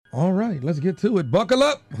All right, let's get to it. Buckle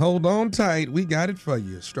up. Hold on tight. We got it for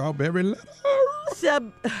you. Strawberry letter.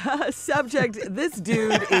 Subject, this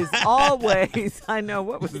dude is always, I know,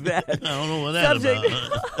 what was that? I don't know what that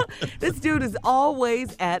about. This dude is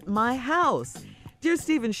always at my house. Dear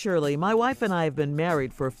Stephen Shirley, my wife and I have been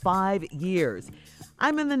married for 5 years.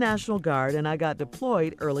 I'm in the National Guard and I got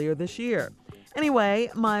deployed earlier this year. Anyway,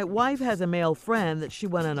 my wife has a male friend that she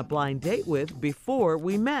went on a blind date with before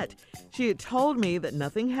we met. She had told me that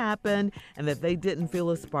nothing happened and that they didn't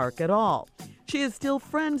feel a spark at all. She is still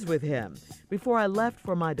friends with him. Before I left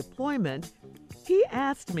for my deployment, he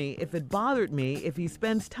asked me if it bothered me if he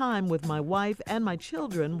spends time with my wife and my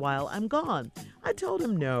children while I'm gone. I told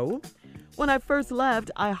him no. When I first left,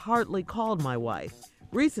 I hardly called my wife.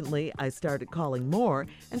 Recently, I started calling more,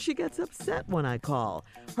 and she gets upset when I call.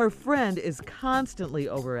 Her friend is constantly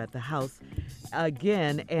over at the house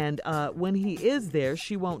again, and when he is there,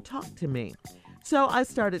 she won't talk to me. So I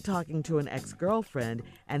started talking to an ex-girlfriend,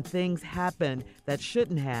 and things happened that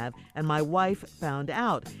shouldn't have, and my wife found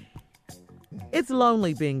out. It's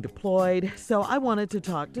lonely being deployed, so I wanted to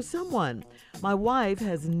talk to someone. My wife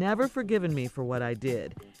has never forgiven me for what I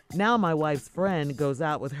did. Now my wife's friend goes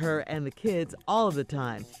out with her and the kids all of the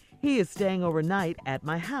time. He is staying overnight at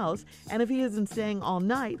my house, and if he isn't staying all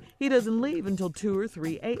night, he doesn't leave until 2 or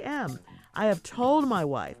 3 a.m. I have told my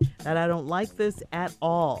wife that I don't like this at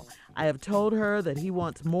all. I have told her that he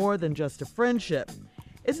wants more than just a friendship.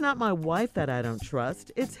 It's not my wife that I don't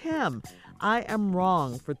trust, it's him. Am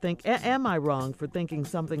I wrong for thinking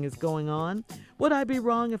something is going on? Would I be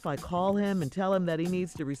wrong if I call him and tell him that he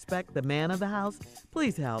needs to respect the man of the house?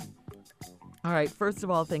 Please help. All right, first of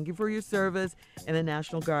all, thank you for your service in the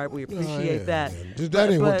National Guard. We appreciate that. That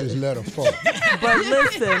ain't what this letter for. But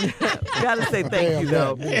listen, gotta say thank you,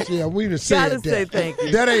 though. Yeah, we just said gotta say thank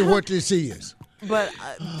you. That ain't what this is. But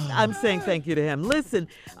I'm saying thank you to him. Listen,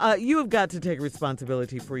 you have got to take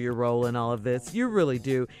responsibility for your role in all of this. You really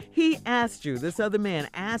do. He asked you, this other man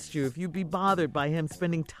asked you if you'd be bothered by him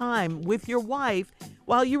spending time with your wife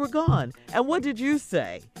while you were gone. And what did you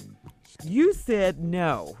say? You said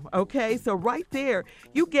no. Okay, so right there,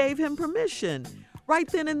 you gave him permission. Right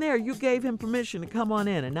then and there, you gave him permission to come on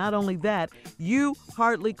in. And not only that, you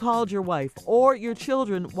hardly called your wife or your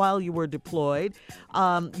children while you were deployed.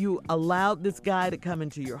 You allowed this guy to come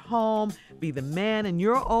into your home, be the man in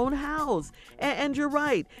your own house. And you're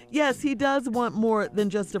right. Yes, he does want more than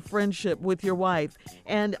just a friendship with your wife.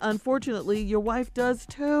 And unfortunately, your wife does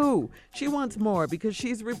too. She wants more because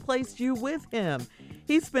she's replaced you with him.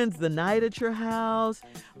 He spends the night at your house.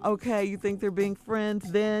 Okay, you think they're being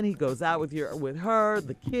friends. Then he goes out with her,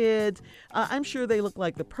 the kids. I'm sure they look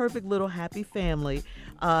like the perfect little happy family.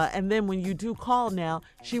 And then when you do call now,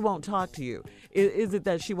 she won't talk to you. Is it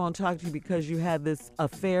that she won't talk to you because you had this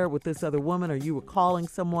affair with this other woman, or you were calling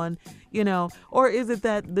someone, or is it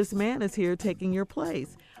that this man is here taking your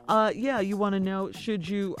place? You want to know, should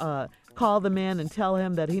you call the man and tell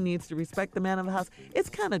him that he needs to respect the man of the house? It's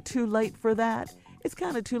kind of too late for that. It's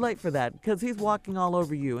kind of too late for that because he's walking all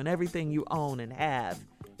over you and everything you own and have.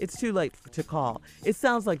 It's too late to call. It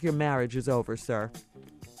sounds like your marriage is over, sir.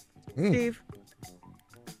 Steve?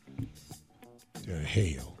 The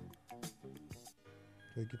hell.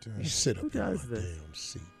 Take your time. You sit up Who in my does this? damn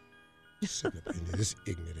seat. Sitting up in this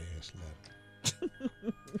ignorant ass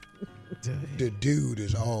letter. The dude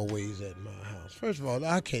is always at my house. First of all,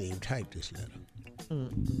 I can't even type this letter.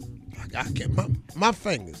 I can't. My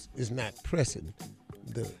fingers is not pressing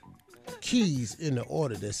the keys in the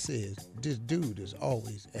order that says this dude is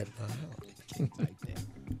always at my house.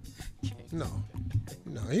 No,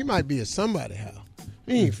 he might be at somebody's house.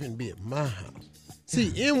 He ain't finna be at my house. See,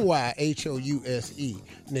 MYHOUSE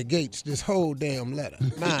negates this whole damn letter.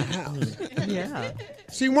 My house. Yeah.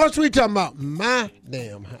 See, once we talking about my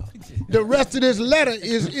damn house, the rest of this letter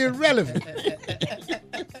is irrelevant.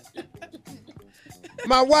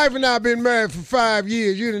 My wife and I have been married for 5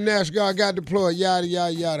 years. You the National Guard, got deployed, yada,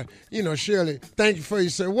 yada, yada. Shirley, thank you for your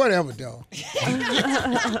service. Whatever, dog.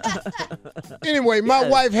 Anyway, my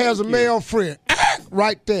wife has a male friend.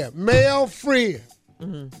 Right there. Male friend.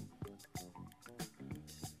 Mm-hmm.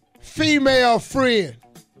 Female friend.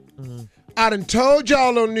 Mm-hmm. I done told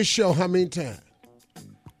y'all on this show how many times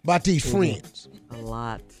about these friends. A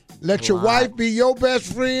lot. Let your wife be your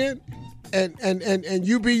best friend and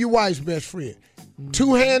you be your wife's best friend.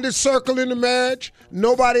 Two-handed circle in the marriage,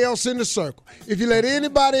 nobody else in the circle. If you let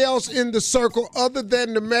anybody else in the circle other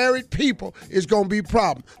than the married people, it's going to be a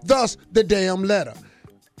problem. Thus, the damn letter.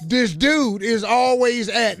 This dude is always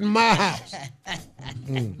at my house.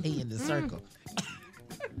 He in the circle.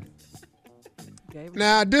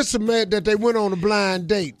 Now, this is mad that they went on a blind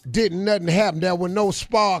date. Didn't nothing happen. There were no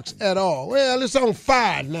sparks at all. Well, it's on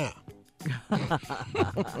fire now.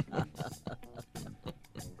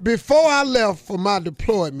 Before I left for my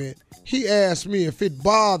deployment, he asked me if it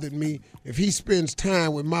bothered me if he spends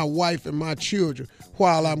time with my wife and my children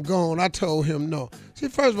while I'm gone. I told him no. See,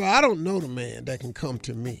 first of all, I don't know the man that can come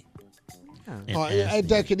to me.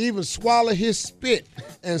 That could even swallow his spit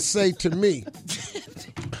and say to me,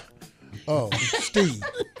 "Oh, Steve,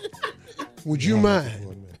 would you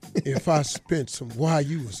mind if I spent some while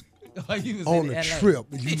you was on the trip,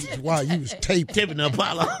 while you was taping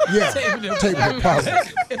Apollo?" Yeah, taping Apollo.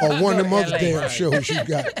 Or one of them other damn shows you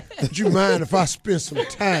got. Would you mind if I spent some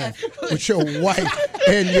time with your wife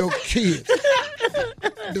and your kids?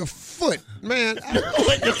 The foot, man.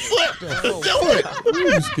 What the foot? The foot.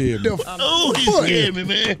 You scared me. He scared me,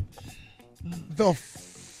 man. The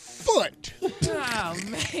foot. Oh,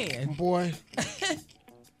 man. Boy.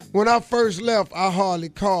 When I first left, I hardly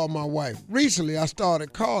called my wife. Recently, I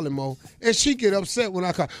started calling more, and she get upset when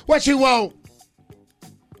I call. What you want?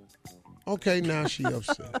 Okay, now she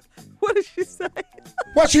upset. What did she say?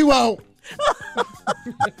 What you want?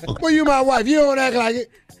 Well, you my wife. You don't act like it.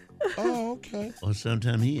 Oh, okay. Or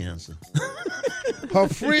sometimes he answer. Her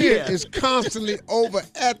friend is constantly over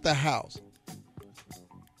at the house.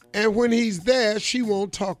 And when he's there, she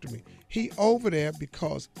won't talk to me. He over there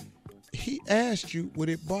because he asked you, would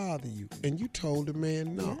it bother you? And you told the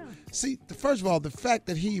man no. Yeah. See, first of all, the fact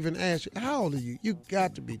that he even asked you, how old are you? You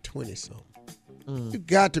got to be 20-something. You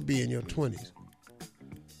got to be in your 20s.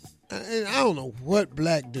 And I don't know what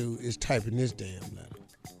black dude is typing this damn letter.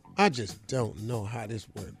 I just don't know how this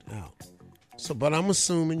worked out. But I'm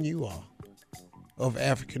assuming you are of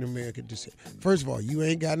African-American descent. First of all, you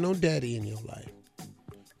ain't got no daddy in your life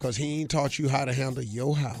because he ain't taught you how to handle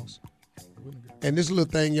your house. And this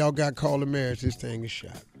little thing y'all got called a marriage, this thing is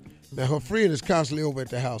shot. Now, her friend is constantly over at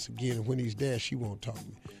the house again, and when he's there, she won't talk to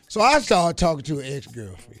me. So I started talking to her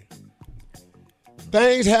ex-girlfriend.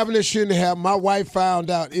 Things happen that shouldn't have. My wife found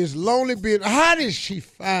out. It's lonely being. How did she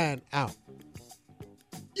find out?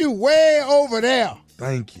 You way over there.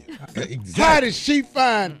 Thank you. Exactly. How did she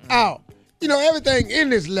find out? You know, everything in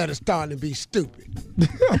this letter starting to be stupid.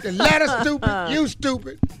 The letter stupid, you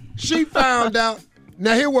stupid. She found out.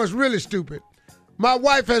 Now, here was really stupid. My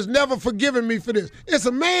wife has never forgiven me for this. It's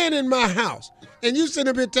a man in my house. And you sitting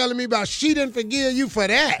up here telling me about she didn't forgive you for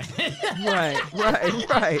that.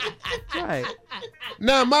 Right.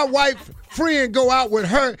 Now, my wife friend go out with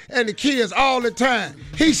her and the kids all the time.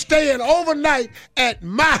 He's staying overnight at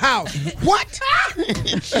my house. What?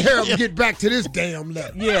 Harold, get back to this damn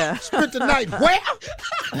letter. Yeah. Spent the night where?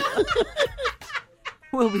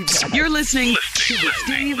 We'll be back. You're listening to the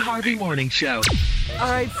Steve Harvey Morning Show. All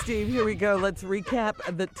right, Steve, here we go. Let's recap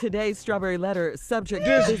today's Strawberry Letter subject.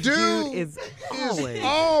 This dude is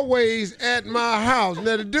always at my house.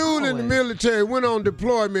 Now, the dude in the military went on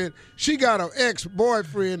deployment. She got an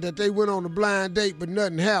ex-boyfriend that they went on a blind date, but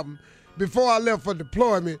nothing happened. Before I left for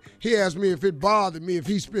deployment, he asked me if it bothered me if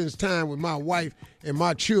he spends time with my wife and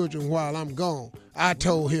my children while I'm gone. I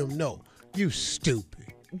told him no. You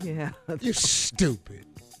stupid. Yeah. You stupid.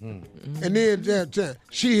 And then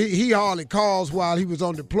he hardly calls while he was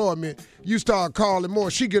on deployment. You start calling more.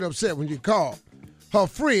 She get upset when you call. Her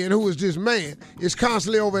friend, who is this man, is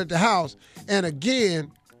constantly over at the house. And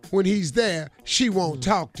again, when he's there, she won't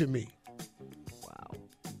talk to me. Wow.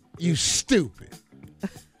 You stupid.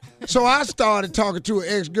 So I started talking to her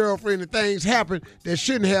ex-girlfriend and things happened that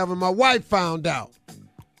shouldn't have, and my wife found out.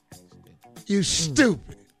 You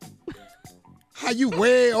stupid. How you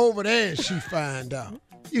way over there and she find out?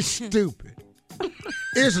 You stupid.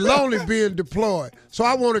 It's lonely being deployed, so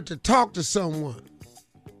I wanted to talk to someone.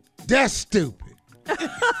 That's stupid.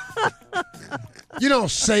 You don't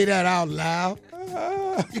say that out loud.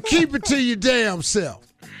 You keep it to your damn self.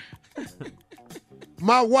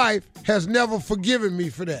 My wife has never forgiven me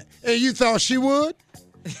for that. And you thought she would?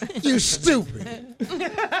 You stupid.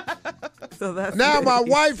 So that's now my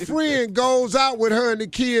wife friend goes out with her and the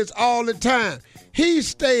kids all the time. He's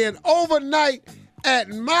staying overnight at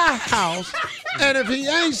my house, and if he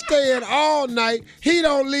ain't staying all night, he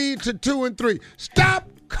don't leave till 2 and 3. Stop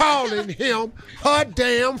calling him her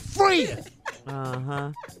damn friend.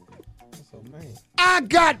 Uh-huh. I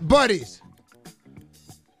got buddies.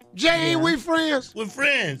 Jay, we friends? We're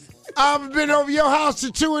friends. I've been over your house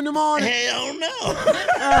till 2 in the morning. Hell no.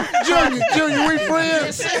 Junior, we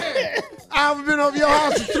friends? Yes, sir. I've been over your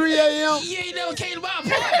house at 3 a.m. You ain't never came to my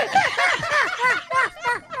party.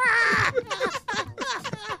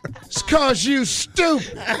 It's 'cause you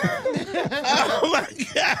stupid. Oh my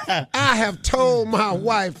God. I have told my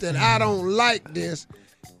wife that I don't like this,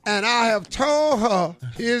 and I have told her,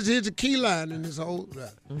 here's the key line in this whole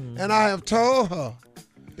letter, and I have told her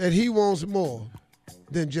that he wants more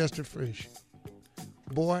than just a friendship.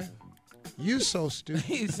 Boy, you so stupid.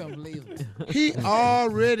 He's unbelievable. He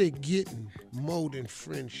already getting more than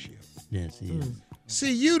friendship. Yes, he is.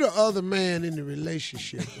 See, you the other man in the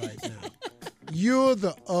relationship right now. You're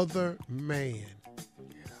the other man.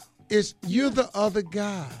 You're the other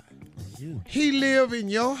guy. You. He live in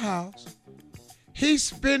your house. He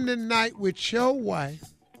spend the night with your wife.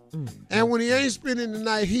 And when he ain't spending the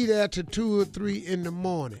night, he there till 2 or 3 in the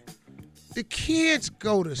morning. The kids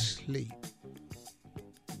go to sleep.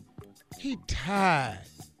 He tired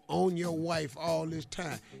on your wife all this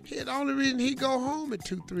time. The only reason he go home at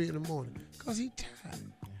 2, 3 in the morning, because he tired.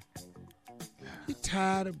 He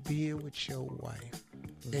tired of being with your wife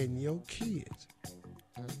and your kids.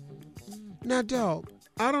 Now, dog,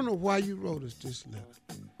 I don't know why you wrote us this letter.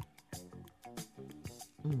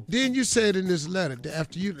 Then you said in this letter that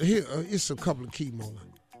after you, here, it's a couple of key moments.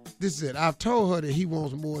 This is it. I've told her that he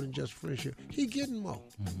wants more than just friendship. He getting more.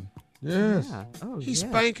 Yes. Yeah. Oh, He's yeah.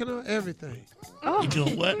 spanking her, everything. You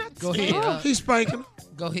doing what? Go ahead. He's spanking her.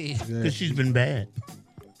 Go ahead. Because she's been bad.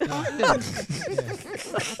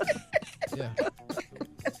 Yeah.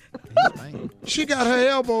 She got her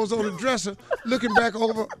elbows on the dresser, looking back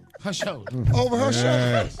over Her shoulder. her shoulder.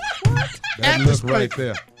 Yes. At That the look spank- right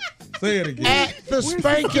there. Say it again. At the Where's he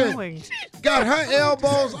spanking. going? Got her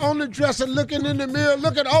elbows on the dresser, looking in the mirror,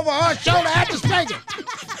 looking over her shoulder at the spanking.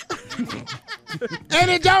 And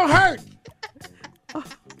it don't hurt.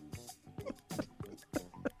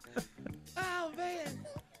 Oh, man.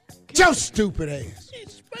 Your stupid ass.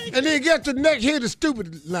 And then get to next, hear the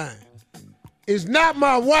stupid line. It's not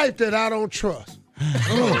my wife that I don't trust.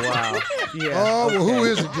 Oh, wow. Yeah. Oh, well, who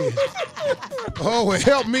is it then? Oh, well,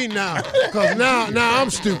 help me now. Because now I'm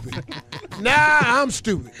stupid. Now I'm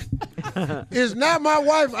stupid. It's not my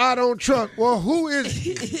wife I don't trust. Well, who is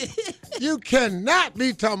it? You cannot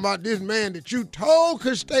be talking about this man that you told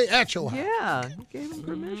could stay at your house. Yeah. You gave him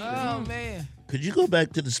permission. Oh, man. Could you go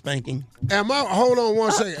back to the spanking? Hold on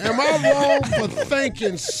one second. Am I wrong for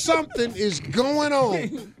thinking something is going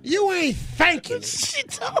on? You ain't thinking.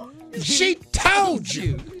 She told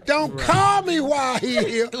you. Don't call me while he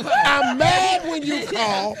here. I'm mad when you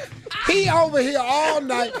call. He over here all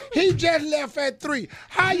night. He just left at 3.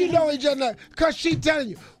 How you know he just left? Because she telling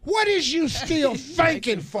you. What is you still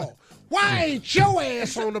thinking for? Why ain't your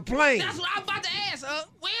ass on the plane? That's what I'm about to ask.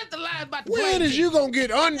 Where's the line about the When is you going to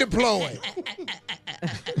get undeployed?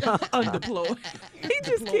 Undeployed. He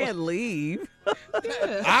just can't leave.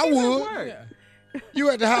 I would. You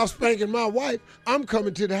at the house spanking my wife, I'm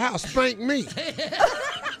coming to the house. Spank me.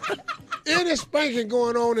 Any spanking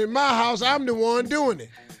going on in my house, I'm the one doing it.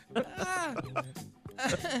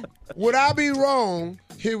 Would I be wrong?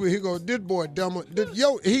 Here go. This boy dumber.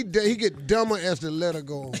 He get dumber as the letter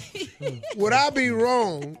go on. Would I be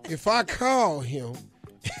wrong if I call him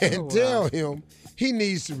and tell him he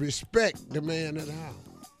needs to respect the man of the house?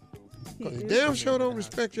 Because he damn sure don't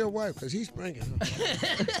respect your wife because he's spanking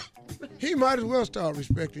her. He might as well start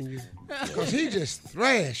respecting you because he just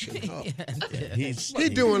thrashing her. Yeah, He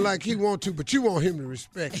doing like he want to, but you want him to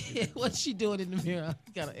respect you. What's she doing in the mirror?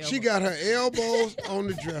 Got her elbow. She got her elbows on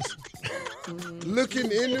the dresser,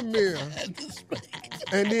 looking in the mirror,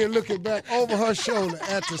 and then looking back over her shoulder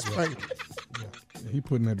at the spanking. He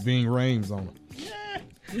putting that Ving Rhames on him.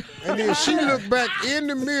 And then she looked back in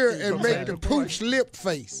the mirror and make the pooch lip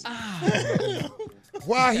face.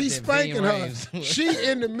 While he's spanking her, she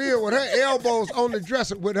in the mirror with her elbows on the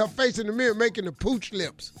dresser with her face in the mirror making the pooch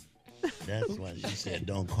lips. That's why she said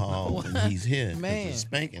don't call when he's here. 'Cause Man. there's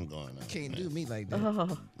spanking going on. Can't do me like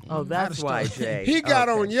that. Oh, that's why, Jay. He got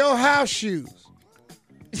Okay. on your house shoes.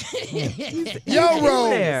 He's Your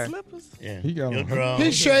robe. there. Yeah. He got Your one. draw.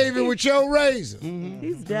 He shaving with your razor.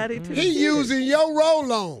 He's daddy too. He using your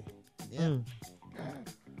roll-on.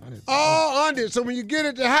 All under it. So when you get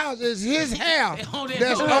at the house, it's his hair that's on the stick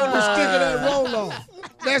of that roll-on.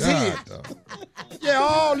 That's his. Yeah,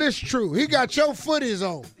 all this true. He got your footies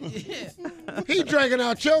on. He drinking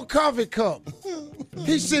out your coffee cup.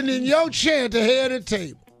 He's sitting in your chair at the head of the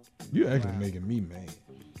table. You actually making me mad.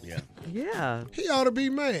 Yeah. Yeah. He ought to be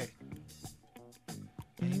mad.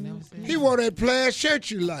 Ain't never seen He wore that plaid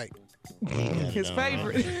shirt you like. his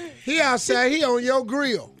favorite. He outside, he on your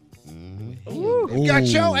grill. Got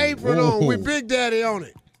your apron on with Big Daddy on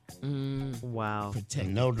it. Wow. Protect.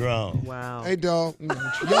 No drone. Wow. Hey, dog,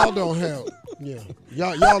 y'all don't have,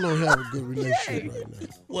 y'all don't have a good relationship right now.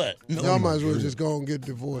 What? No, Y'all might as well just go and get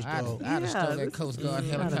divorced, I'd dog. have stole this that Coast Guard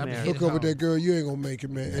is not helicopter. America. Hit Look up at that girl, you ain't gonna make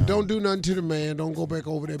it, man. And don't do nothing to the man. Don't go back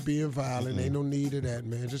over there being violent. Ain't no need of that,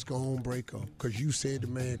 man. Just go on break up. Because you said the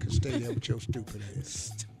man could stay there with your stupid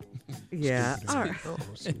ass. Yeah. Stupid All ass.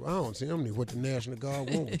 right. I don't see what the National Guard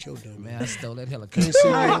want with your dumb Man, ass. I stole that helicopter. Can't see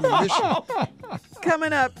no ammunition.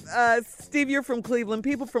 Coming up, Steve, you're from Cleveland.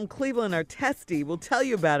 People from Cleveland are testy. We'll tell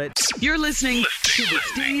you about it. You're listening to the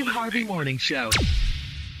Steve Harvey Morning Show.